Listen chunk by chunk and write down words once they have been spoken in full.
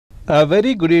A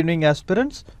very good evening,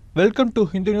 aspirants. Welcome to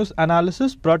Hindu News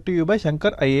Analysis brought to you by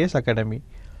Shankar IAS Academy.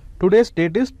 Today's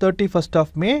date is 31st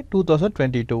of May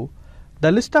 2022.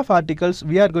 The list of articles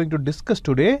we are going to discuss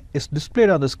today is displayed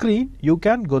on the screen. You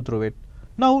can go through it.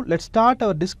 Now let's start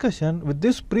our discussion with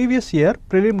this previous year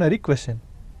preliminary question.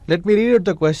 Let me read out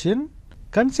the question.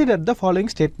 Consider the following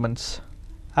statements.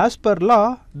 As per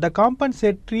law, the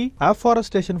Compensatory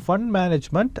Afforestation Fund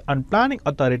Management and Planning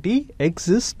Authority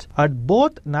exists at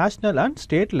both national and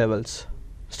state levels.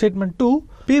 Statement 2.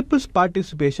 People's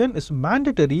participation is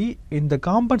mandatory in the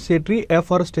compensatory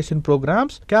afforestation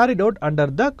programs carried out under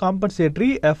the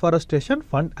Compensatory Afforestation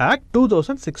Fund Act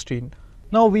 2016.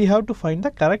 Now we have to find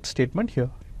the correct statement here.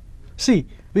 See,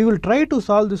 we will try to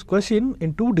solve this question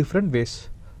in two different ways.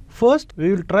 First,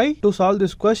 we will try to solve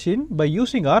this question by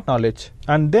using our knowledge,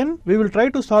 and then we will try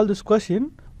to solve this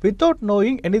question without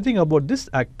knowing anything about this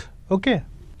act. Okay.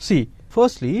 See,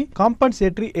 firstly,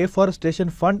 Compensatory Afforestation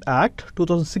Fund Act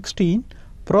 2016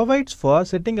 provides for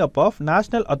setting up of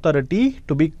national authority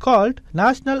to be called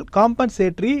National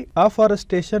Compensatory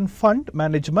Afforestation Fund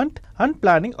Management and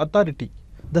Planning Authority.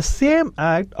 The same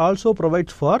act also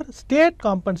provides for State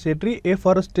Compensatory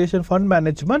Afforestation Fund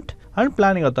Management and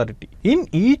Planning Authority in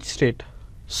each state.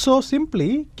 So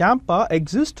simply, CAMPA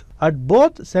exists at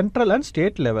both central and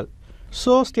state level.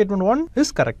 So statement 1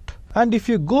 is correct. And if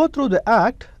you go through the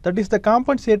act, that is the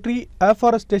Compensatory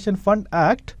Afforestation Fund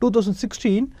Act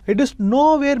 2016, it is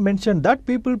nowhere mentioned that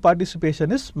people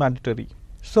participation is mandatory.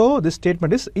 So this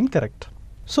statement is incorrect.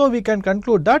 So we can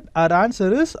conclude that our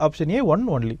answer is option A 1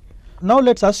 only. Now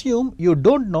let's assume you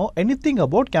don't know anything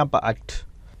about CAMPA Act.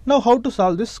 Now how to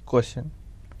solve this question?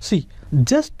 See,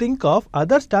 just think of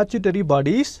other statutory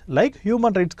bodies like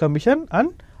Human Rights Commission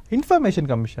and Information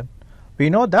Commission.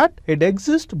 We know that it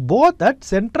exists both at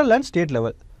central and state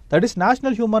level. That is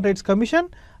National Human Rights Commission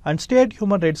and State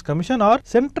Human Rights Commission, or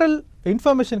Central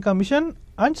Information Commission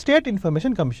and State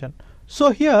Information Commission. So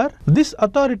here, this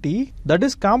authority, that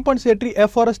is Compensatory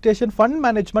Afforestation Fund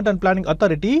Management and Planning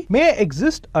Authority, may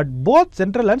exist at both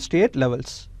central and state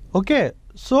levels. Okay,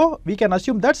 so we can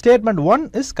assume that statement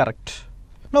 1 is correct.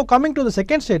 Now coming to the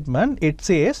second statement, it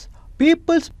says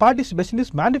people's participation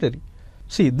is mandatory.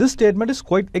 See, this statement is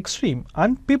quite extreme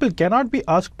and people cannot be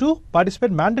asked to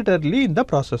participate mandatorily in the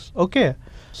process. Okay,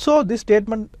 so this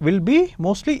statement will be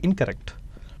mostly incorrect.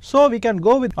 So we can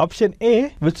go with option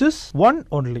A, which is 1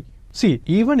 only. See,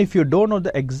 even if you don't know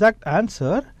the exact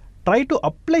answer, try to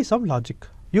apply some logic.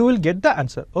 You will get the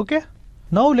answer. Okay.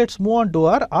 Now let's move on to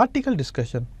our article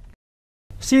discussion.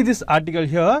 See this article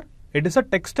here. It is a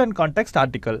text and context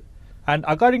article. And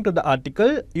according to the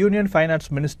article, Union Finance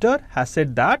Minister has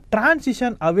said that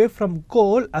transition away from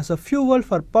coal as a fuel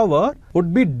for power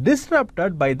would be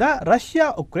disrupted by the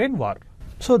Russia-Ukraine war.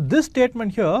 So this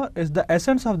statement here is the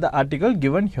essence of the article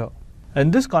given here.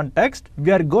 In this context,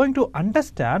 we are going to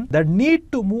understand the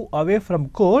need to move away from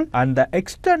coal and the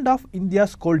extent of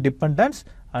India's coal dependence,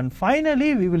 and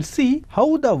finally we will see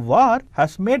how the war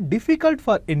has made difficult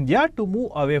for India to move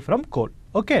away from coal.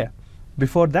 Okay.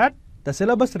 Before that, the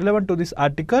syllabus relevant to this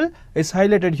article is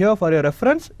highlighted here for your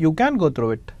reference. You can go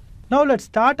through it. Now let's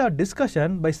start our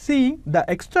discussion by seeing the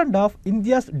extent of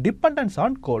India's dependence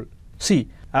on coal. See,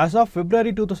 as of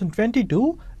February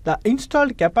 2022, the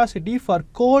installed capacity for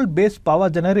coal-based power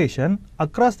generation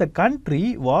across the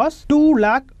country was 2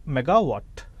 lakh megawatt.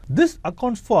 This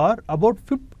accounts for about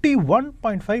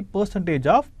 51.5%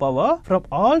 of power from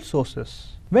all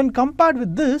sources. When compared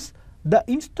with this, the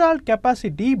installed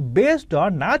capacity based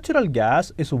on natural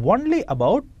gas is only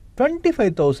about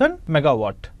 25,000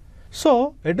 megawatt.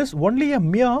 So it is only a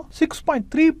mere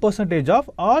 6.3% of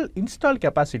all installed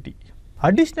capacity.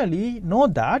 Additionally, know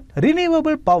that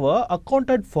renewable power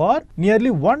accounted for nearly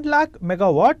 1 lakh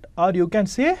megawatt, or you can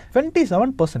say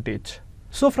 27%.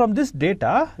 So from this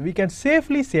data, we can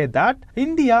safely say that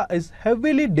India is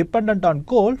heavily dependent on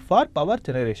coal for power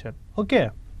generation.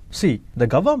 Okay. See, the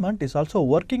government is also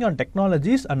working on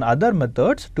technologies and other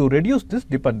methods to reduce this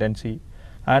dependency.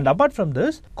 And apart from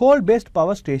this, coal-based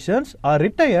power stations are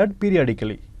retired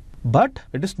periodically. But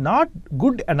it is not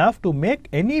good enough to make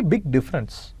any big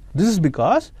difference. This is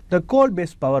because the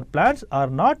coal-based power plants are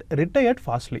not retired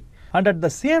fastly, and at the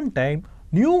same time,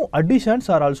 new additions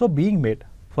are also being made.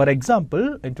 For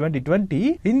example, in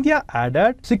 2020, India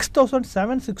added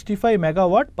 6,765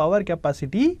 megawatt power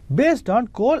capacity based on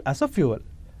coal as a fuel.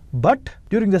 But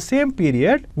during the same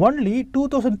period, only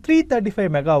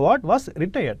 2,335 megawatt was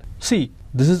retired. See,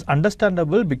 this is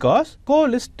understandable because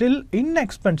coal is still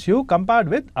inexpensive compared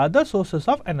with other sources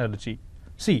of energy.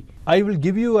 See, I will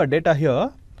give you a data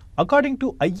here. According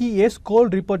to IEA's Coal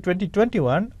Report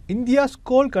 2021, India's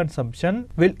coal consumption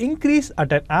will increase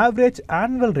at an average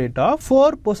annual rate of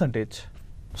 4%.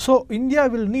 So, India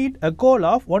will need a coal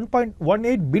of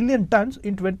 1.18 billion tons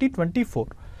in 2024.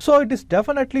 So, it is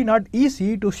definitely not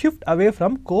easy to shift away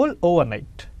from coal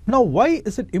overnight. Now, why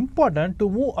is it important to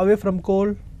move away from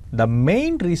coal? The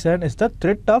main reason is the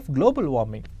threat of global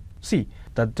warming. See,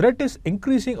 the threat is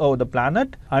increasing over the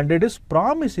planet and it is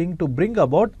promising to bring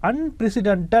about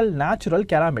unprecedented natural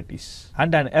calamities.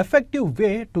 And an effective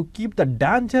way to keep the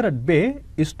danger at bay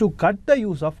is to cut the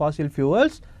use of fossil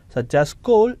fuels such as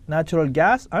coal, natural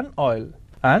gas and oil.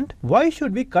 And why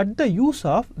should we cut the use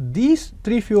of these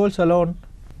three fuels alone?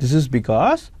 This is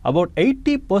because about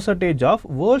 80% of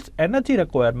world's energy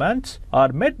requirements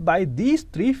are met by these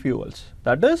three fuels,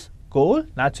 that is coal,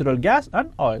 natural gas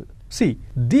and oil. See,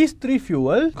 these three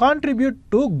fuels contribute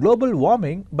to global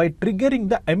warming by triggering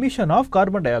the emission of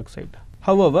carbon dioxide.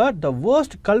 However, the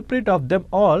worst culprit of them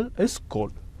all is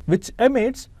coal, which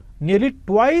emits nearly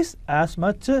twice as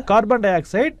much carbon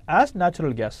dioxide as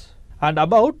natural gas and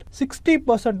about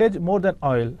 60% more than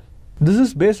oil. This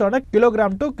is based on a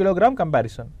kilogram to kilogram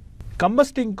comparison.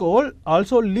 Combusting coal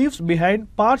also leaves behind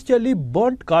partially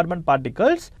burnt carbon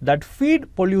particles that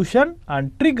feed pollution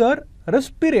and trigger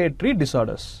respiratory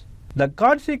disorders. The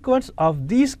consequence of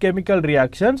these chemical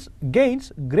reactions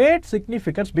gains great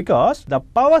significance because the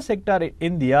power sector in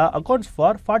India accounts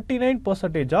for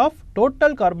 49% of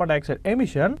total carbon dioxide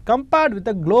emission compared with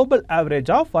the global average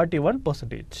of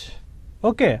 41%.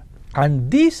 Okay, and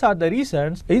these are the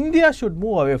reasons India should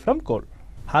move away from coal.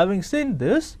 Having seen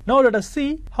this, now let us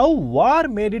see how war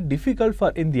made it difficult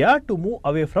for India to move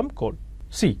away from coal.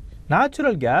 See,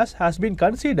 natural gas has been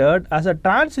considered as a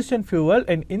transition fuel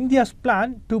in India's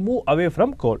plan to move away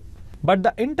from coal. But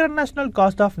the international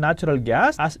cost of natural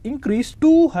gas has increased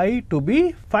too high to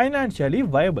be financially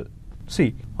viable.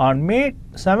 See, on May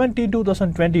 17,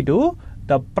 2022,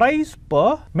 the price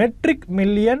per metric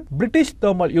million British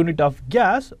thermal unit of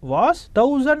gas was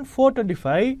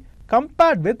 1,425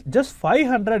 compared with just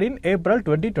 500 in April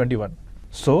 2021.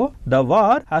 So, the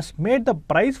war has made the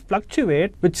price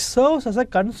fluctuate, which serves as a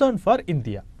concern for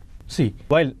India. See,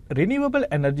 while renewable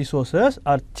energy sources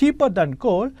are cheaper than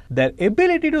coal, their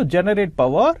ability to generate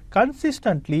power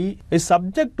consistently is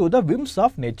subject to the whims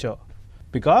of nature,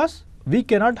 because we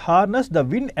cannot harness the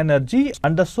wind energy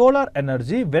and the solar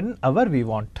energy whenever we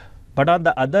want. But on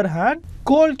the other hand,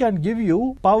 coal can give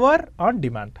you power on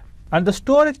demand. And the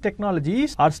storage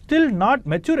technologies are still not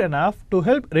mature enough to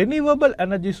help renewable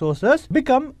energy sources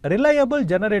become reliable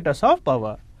generators of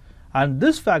power. And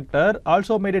this factor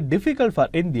also made it difficult for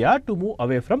India to move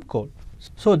away from coal.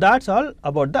 So that's all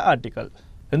about the article.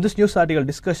 In this news article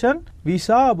discussion, we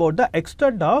saw about the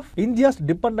extent of India's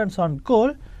dependence on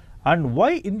coal and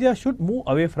why India should move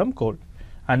away from coal.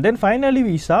 And then finally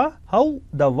we saw how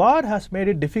the war has made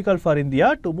it difficult for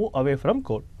India to move away from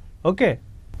coal. Okay.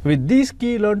 With these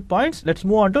key learned points, let's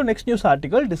move on to next news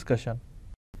article discussion.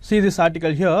 See this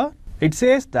article here. It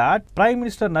says that Prime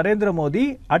Minister Narendra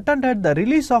Modi attended the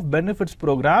release of benefits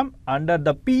program under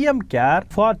the PM Care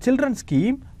for Children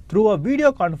scheme through a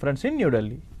video conference in New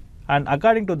Delhi. And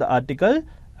according to the article,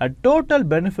 a total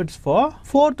benefits for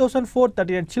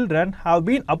 4,439 children have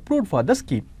been approved for the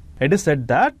scheme. It is said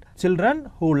that children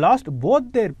who lost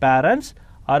both their parents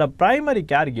or a primary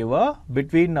caregiver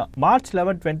between March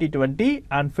 11, 2020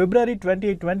 and February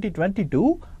 20,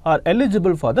 2022 are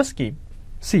eligible for the scheme.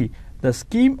 See, the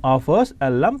scheme offers a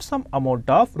lump sum amount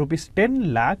of Rs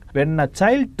 10 lakh when a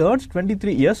child turns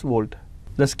 23 years old.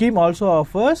 The scheme also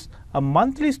offers a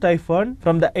monthly stipend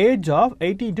from the age of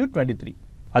 18 to 23.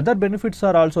 Other benefits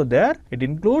are also there. It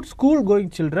includes school-going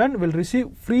children will receive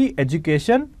free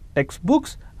education,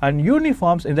 textbooks and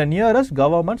uniforms in the nearest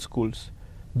government schools.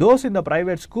 Those in the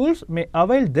private schools may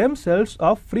avail themselves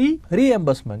of free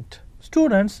reimbursement.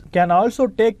 Students can also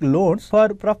take loans for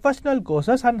professional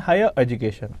courses and higher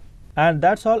education. And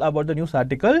that's all about the news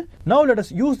article. Now let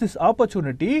us use this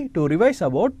opportunity to revise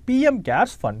about PM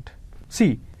CARES Fund.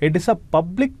 See, it is a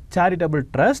public charitable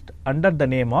trust under the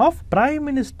name of Prime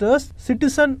Minister's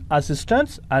Citizen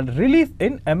Assistance and Relief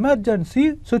in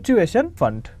Emergency Situation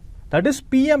Fund. That is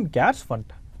PM CARES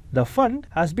Fund. The fund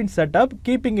has been set up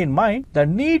keeping in mind the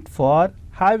need for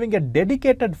having a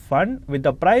dedicated fund with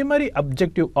the primary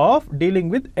objective of dealing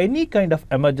with any kind of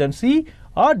emergency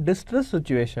or distress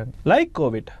situation like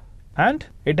COVID. And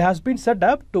it has been set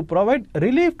up to provide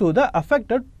relief to the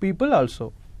affected people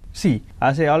also. See,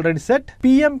 as I already said,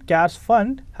 PM CARES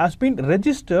Fund has been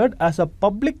registered as a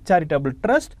public charitable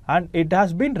trust and it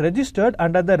has been registered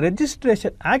under the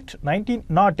Registration Act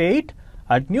 1908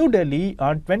 at New Delhi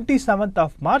on 27th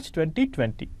of March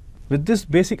 2020. With this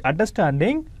basic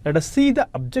understanding, let us see the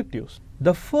objectives.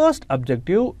 The first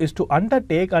objective is to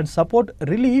undertake and support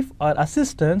relief or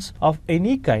assistance of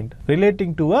any kind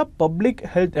relating to a public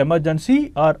health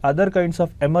emergency or other kinds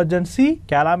of emergency,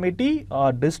 calamity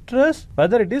or distress,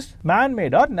 whether it is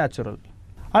man-made or natural.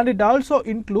 And it also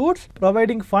includes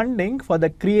providing funding for the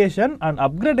creation and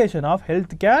upgradation of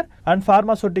healthcare and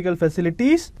pharmaceutical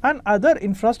facilities and other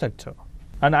infrastructure.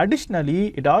 And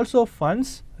additionally, it also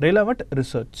funds relevant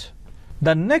research.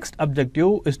 The next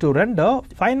objective is to render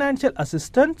financial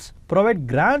assistance, provide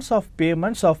grants of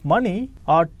payments of money,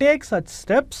 or take such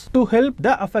steps to help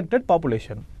the affected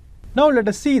population. Now let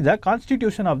us see the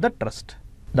constitution of the trust.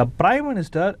 The Prime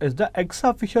Minister is the ex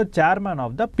officio chairman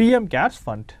of the PM Cares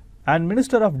Fund, and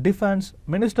Minister of Defence,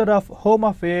 Minister of Home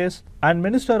Affairs and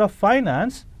Minister of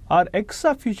Finance are ex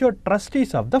officio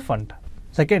trustees of the fund.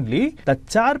 Secondly, the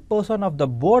chairperson of the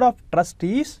Board of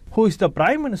Trustees, who is the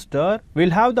Prime Minister, will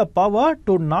have the power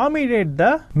to nominate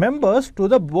the members to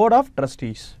the Board of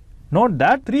Trustees. Note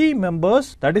that 3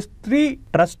 members, that is 3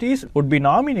 trustees, would be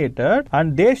nominated,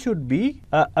 and they should be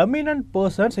eminent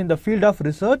persons in the field of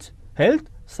research, health,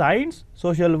 science,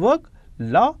 social work,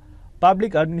 law,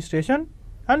 public administration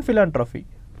and philanthropy.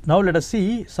 Now let us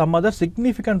see some other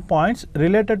significant points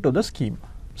related to the scheme.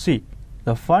 See,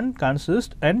 the fund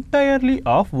consists entirely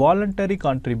of voluntary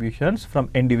contributions from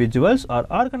individuals or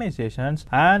organizations,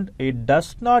 and it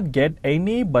does not get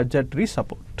any budgetary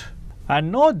support.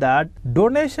 And note that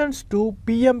donations to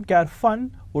PM Care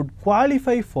Fund would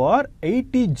qualify for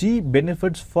 80G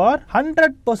benefits for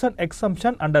 100%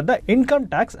 exemption under the Income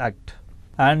Tax Act.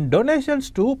 And donations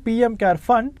to PM Care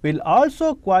Fund will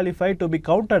also qualify to be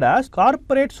counted as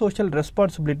corporate social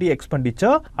responsibility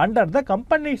expenditure under the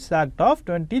Companies Act of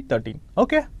 2013.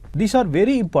 Okay, these are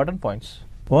very important points.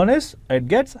 One is it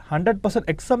gets 100%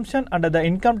 exemption under the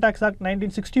Income Tax Act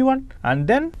 1961, and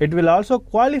then it will also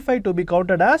qualify to be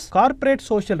counted as corporate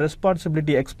social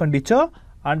responsibility expenditure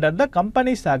under the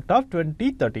Companies Act of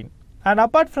 2013. And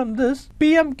apart from this,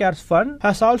 PM Cares Fund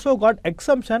has also got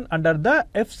exemption under the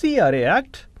FCRA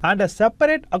Act, and a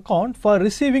separate account for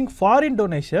receiving foreign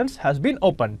donations has been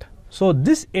opened. So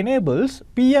this enables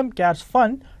PM Cares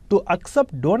Fund to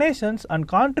accept donations and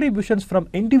contributions from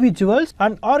individuals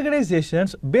and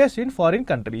organizations based in foreign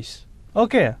countries.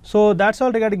 Okay, so that's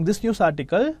all regarding this news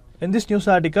article. In this news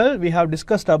article, we have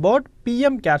discussed about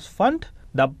PM Cares Fund.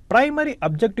 The primary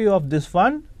objective of this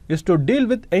fund is to deal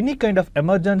with any kind of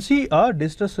emergency or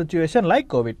distress situation like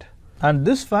COVID. And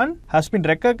this fund has been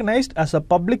recognized as a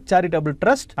public charitable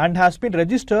trust and has been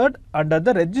registered under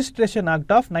the Registration Act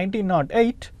of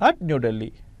 1908 at New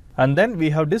Delhi. And then we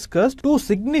have discussed 2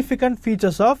 significant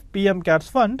features of PM Cares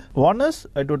Fund. One is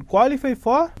it would qualify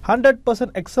for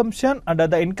 100% exemption under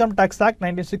the Income Tax Act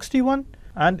 1961,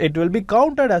 and it will be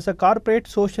counted as a corporate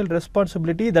social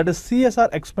responsibility, that is CSR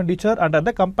expenditure under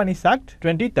the Companies Act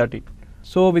 2013.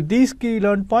 So with these key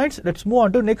learned points, let's move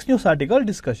on to next news article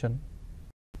discussion.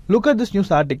 Look at this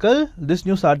news article. This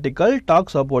news article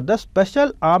talks about the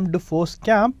Special Armed Force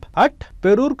Camp at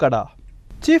Perurkada.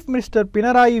 Chief Minister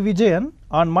Pinarayi Vijayan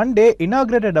on Monday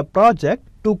inaugurated a project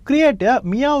to create a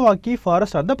Miyawaki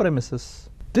forest on the premises.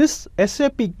 This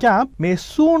SAP camp may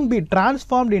soon be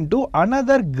transformed into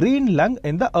another green lung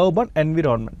in the urban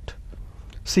environment.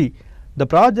 See, the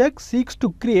project seeks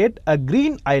to create a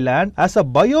green island as a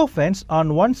biofence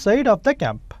on one side of the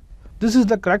camp. This is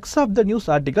the crux of the news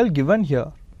article given here.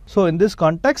 So in this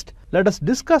context, let us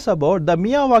discuss about the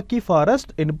Miyawaki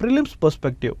forest in prelims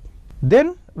perspective.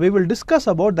 Then we will discuss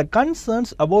about the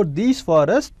concerns about these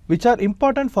forests which are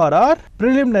important for our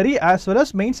preliminary as well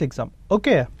as mains exam.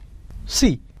 Okay.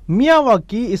 See,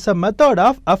 Miyawaki is a method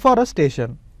of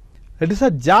afforestation. It is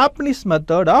a Japanese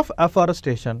method of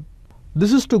afforestation.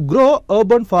 This is to grow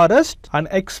urban forest and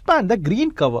expand the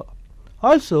green cover.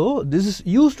 Also, this is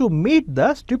used to meet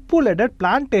the stipulated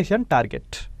plantation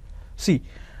target. See,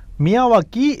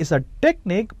 Miyawaki is a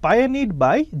technique pioneered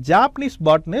by Japanese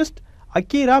botanist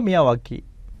Akira Miyawaki.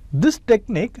 This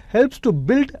technique helps to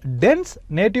build dense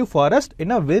native forest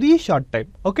in a very short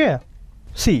time. Okay.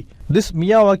 See, this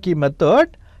Miyawaki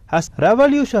method has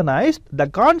revolutionized the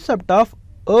concept of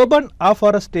urban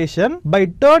afforestation by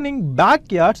turning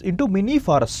backyards into mini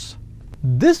forests.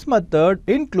 This method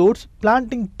includes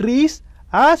planting trees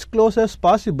as close as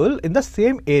possible in the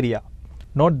same area.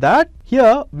 Note that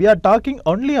here we are talking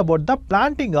only about the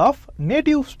planting of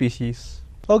native species.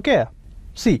 Okay.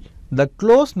 See, the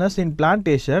closeness in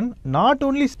plantation not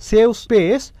only saves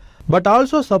space but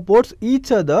also supports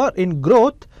each other in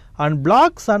growth and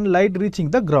blocks sunlight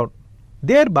reaching the ground,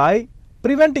 thereby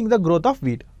preventing the growth of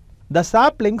weed. The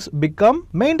saplings become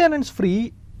maintenance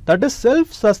free, that is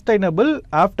self-sustainable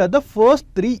after the first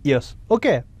 3 years.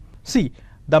 Okay. See,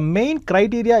 the main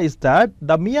criteria is that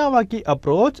the Miyawaki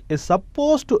approach is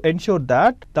supposed to ensure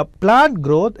that the plant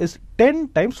growth is 10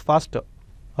 times faster.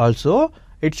 Also,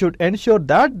 it should ensure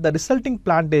that the resulting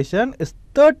plantation is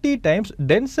 30 times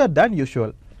denser than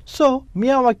usual. So,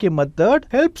 Miyawaki method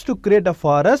helps to create a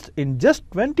forest in just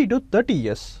 20 to 30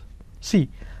 years. See,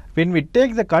 when we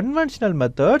take the conventional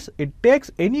methods, it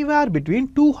takes anywhere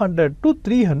between 200 to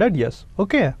 300 years.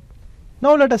 Okay.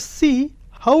 Now let us see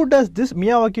how does this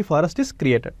Miyawaki forest is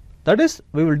created. That is,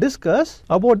 we will discuss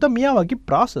about the Miyawaki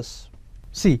process.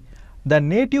 See, the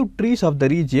native trees of the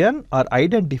region are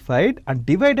identified and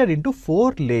divided into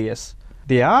 4 layers.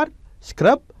 They are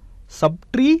scrub,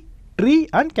 subtree, tree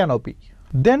and canopy.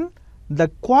 Then the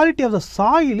quality of the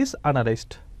soil is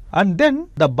analyzed, and then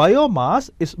the biomass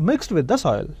is mixed with the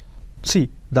soil. See,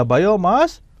 the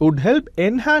biomass would help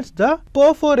enhance the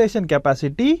perforation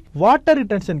capacity, water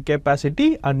retention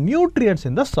capacity and nutrients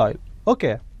in the soil.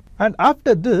 Okay. And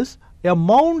after this, a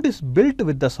mound is built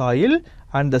with the soil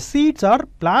and the seeds are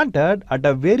planted at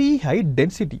a very high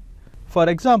density. For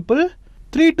example,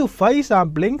 3 to 5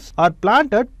 samplings are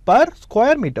planted per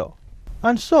square meter.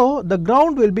 And so the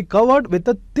ground will be covered with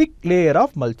a thick layer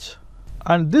of mulch.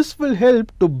 And this will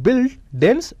help to build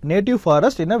dense native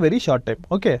forest in a very short time.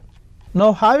 Okay.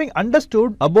 Now, having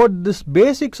understood about this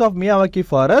basics of Miyawaki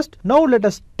forest, now let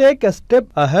us take a step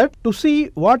ahead to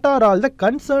see what are all the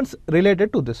concerns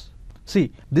related to this.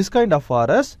 See, this kind of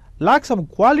forest lacks some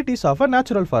qualities of a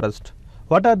natural forest.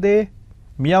 What are they?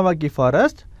 Miyawaki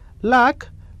forest lack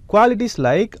qualities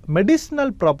like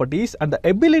medicinal properties and the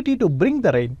ability to bring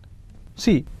the rain.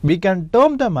 See, we can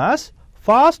term them as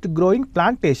fast growing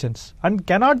plantations and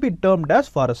cannot be termed as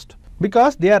forest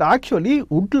because they are actually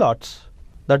woodlots.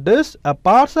 That is, a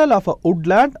parcel of a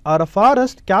woodland or a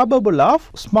forest capable of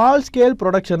small scale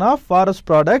production of forest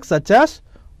products such as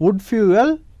wood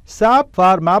fuel, sap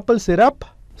for maple syrup,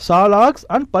 saw logs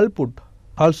and pulpwood.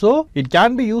 Also, it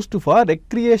can be used for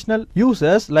recreational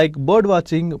uses like bird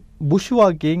watching,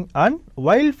 bushwalking and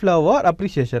wildflower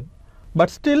appreciation. But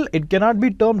still, it cannot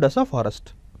be termed as a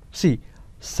forest. See,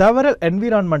 several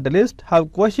environmentalists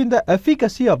have questioned the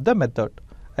efficacy of the method,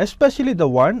 especially the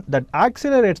one that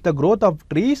accelerates the growth of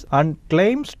trees and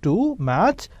claims to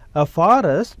match a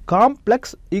forest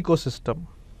complex ecosystem.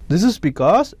 This is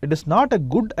because it is not a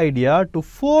good idea to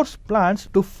force plants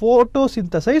to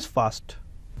photosynthesize fast.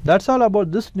 That's all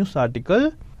about this news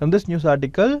article. In this news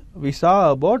article, we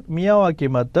saw about Miyawaki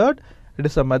method. It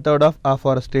is a method of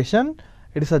afforestation.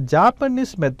 It is a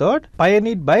Japanese method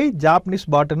pioneered by Japanese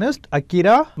botanist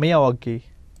Akira Miyawaki.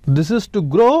 This is to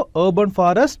grow urban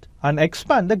forest and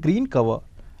expand the green cover.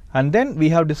 And then we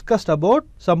have discussed about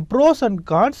some pros and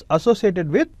cons associated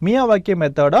with Miyawaki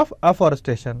method of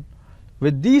afforestation.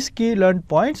 With these key learned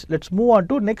points, let's move on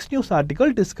to next news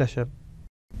article discussion.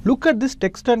 Look at this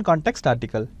text and context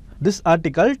article. This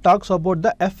article talks about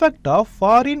the effect of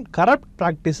Foreign Corrupt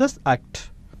Practices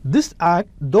Act. This act,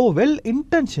 though well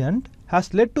intentioned,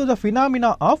 has led to the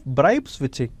phenomena of bribe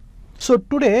switching. So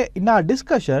today in our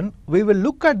discussion, we will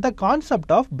look at the concept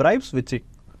of bribe switching.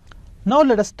 Now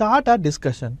let us start our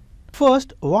discussion.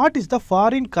 First, what is the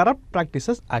Foreign Corrupt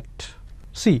Practices Act?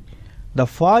 See, the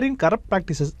Foreign Corrupt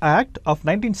Practices Act of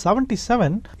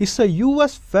 1977 is a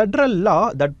US federal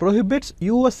law that prohibits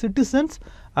US citizens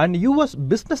and US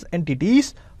business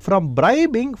entities from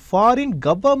bribing foreign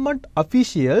government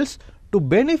officials to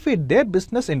benefit their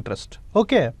business interest.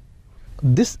 Okay.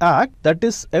 This act, that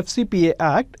is FCPA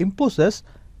Act, imposes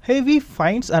heavy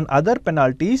fines and other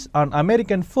penalties on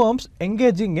American firms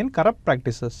engaging in corrupt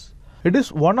practices. It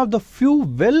is one of the few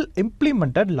well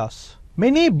implemented laws.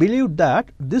 Many believed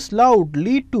that this law would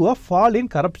lead to a fall in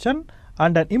corruption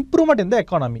and an improvement in the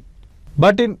economy.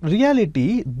 But in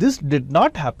reality, this did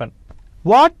not happen.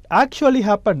 What actually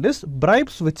happened is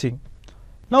bribe switching.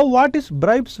 Now, what is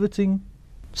bribe switching?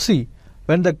 See,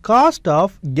 when the cost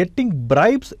of getting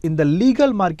bribes in the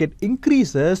legal market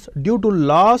increases due to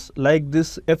laws like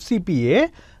this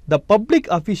FCPA, the public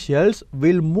officials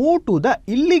will move to the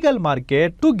illegal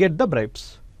market to get the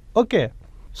bribes. Okay.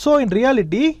 So in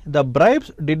reality, the bribes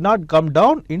did not come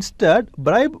down. Instead,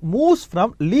 bribe moves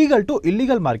from legal to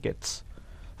illegal markets.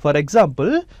 For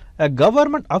example, a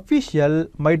government official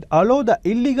might allow the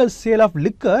illegal sale of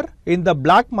liquor in the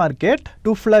black market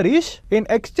to flourish in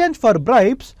exchange for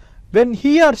bribes when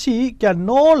he or she can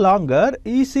no longer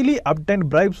easily obtain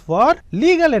bribes for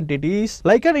legal entities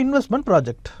like an investment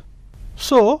project.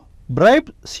 So,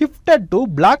 bribes shifted to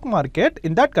black market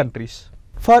in that countries.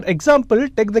 For example,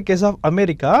 take the case of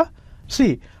America.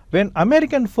 See, when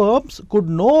American firms could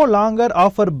no longer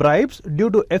offer bribes due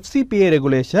to FCPA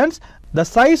regulations, the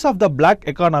size of the black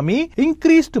economy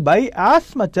increased by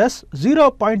as much as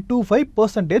 0.25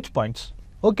 percentage points.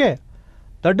 Okay,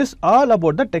 that is all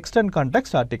about the text and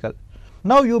context article.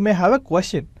 Now you may have a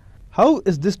question. How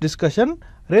is this discussion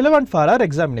relevant for our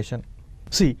examination?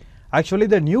 See, actually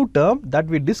the new term that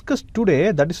we discussed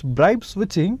today, that is bribe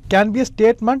switching, can be a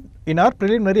statement in our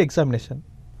preliminary examination,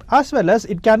 as well as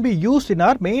it can be used in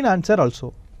our main answer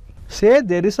also. Say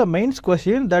there is a mains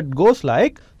question that goes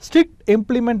like, strict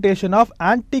implementation of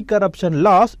anti-corruption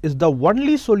laws is the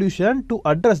only solution to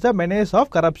address the menace of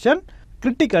corruption.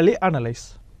 Critically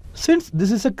analyze. Since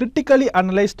this is a critically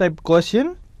analyzed type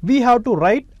question, we have to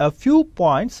write a few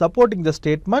points supporting the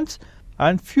statements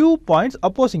and few points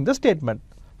opposing the statement.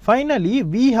 Finally,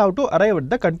 we have to arrive at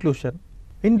the conclusion.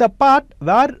 In the part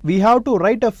where we have to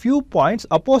write a few points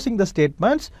opposing the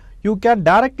statements, you can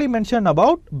directly mention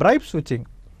about bribe switching.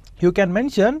 You can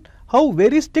mention how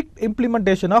very strict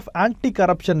implementation of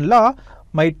anti-corruption law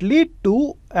might lead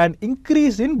to an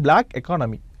increase in black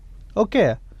economy.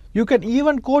 Okay. You can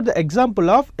even quote the example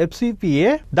of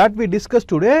FCPA that we discussed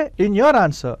today in your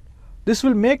answer. This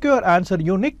will make your answer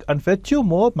unique and fetch you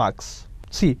more marks.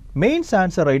 See, mains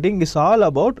answer writing is all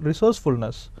about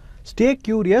resourcefulness. Stay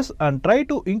curious and try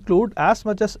to include as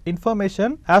much as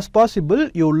information as possible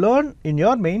you learn in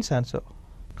your mains answer.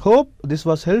 Hope this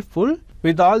was helpful.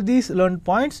 With all these learned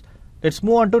points, let's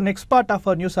move on to next part of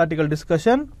our news article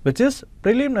discussion, which is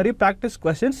preliminary practice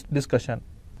questions discussion.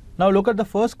 Now look at the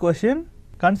first question.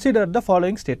 Consider the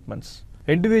following statements.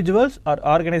 Individuals or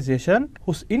organization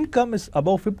whose income is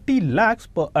above 50 lakhs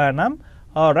per annum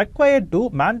are required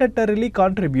to mandatorily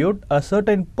contribute a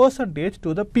certain percentage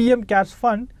to the PM CARES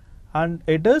fund, and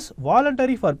it is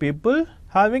voluntary for people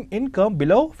having income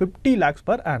below 50 lakhs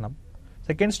per annum.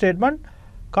 Second statement,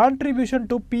 contribution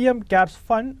to PM CARES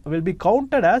fund will be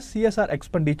counted as CSR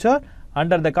expenditure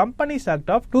under the Companies Act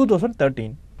of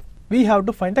 2013. We have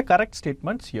to find the correct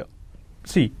statements here.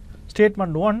 See,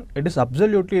 statement 1, it is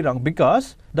absolutely wrong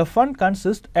because the fund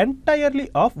consists entirely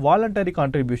of voluntary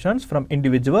contributions from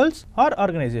individuals or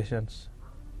organizations.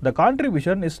 The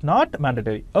contribution is not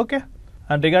mandatory. Okay.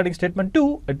 And regarding statement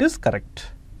 2, it is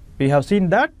correct. We have seen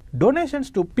that donations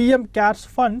to PM CARES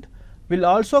fund will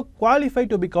also qualify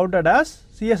to be counted as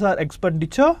CSR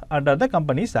expenditure under the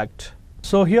Companies Act.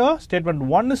 So here statement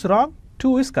 1 is wrong,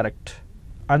 2 is correct.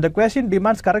 And the question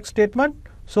demands correct statement.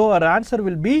 So our answer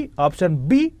will be option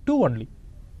B, 2 only.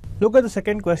 Look at the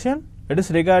second question. It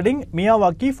is regarding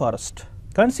Miyawaki forest.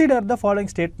 Consider the following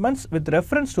statements with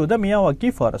reference to the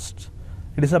Miyawaki forest.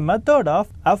 It is a method of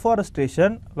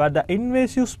afforestation where the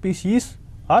invasive species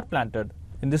are planted.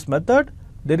 In this method,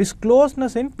 there is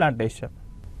closeness in plantation.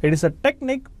 It is a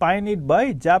technique pioneered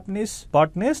by Japanese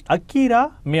botanist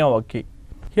Akira Miyawaki.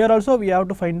 Here also we have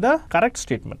to find the correct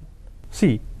statement.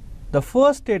 See, the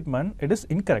first statement, it is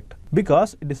incorrect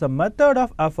because it is a method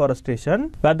of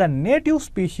afforestation where the native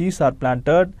species are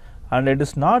planted and it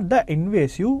is not the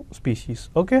invasive species.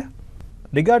 Okay.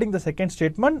 Regarding the second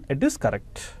statement, it is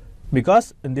correct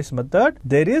because in this method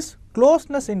there is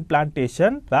closeness in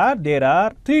plantation where there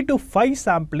are 3 to 5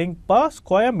 sampling per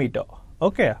square meter.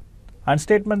 Okay. And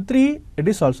statement 3, it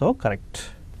is also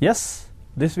correct. Yes,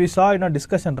 this we saw in our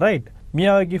discussion, right?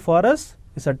 Miyawaki forest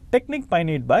is a technique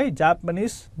pioneered by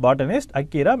Japanese botanist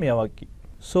Akira Miyawaki.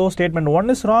 So statement 1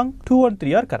 is wrong, 2 and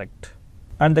 3 are correct.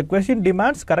 And the question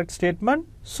demands correct statement.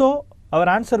 So our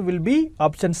answer will be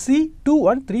option C, 2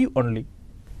 and 3 only.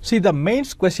 See, the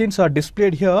mains questions are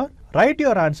displayed here. Write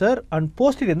your answer and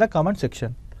post it in the comment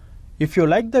section. If you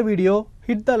like the video,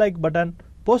 hit the like button,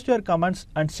 post your comments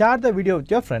and share the video with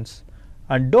your friends.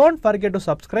 And don't forget to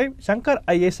subscribe Shankar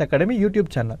IAS Academy YouTube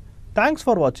channel. Thanks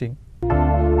for watching.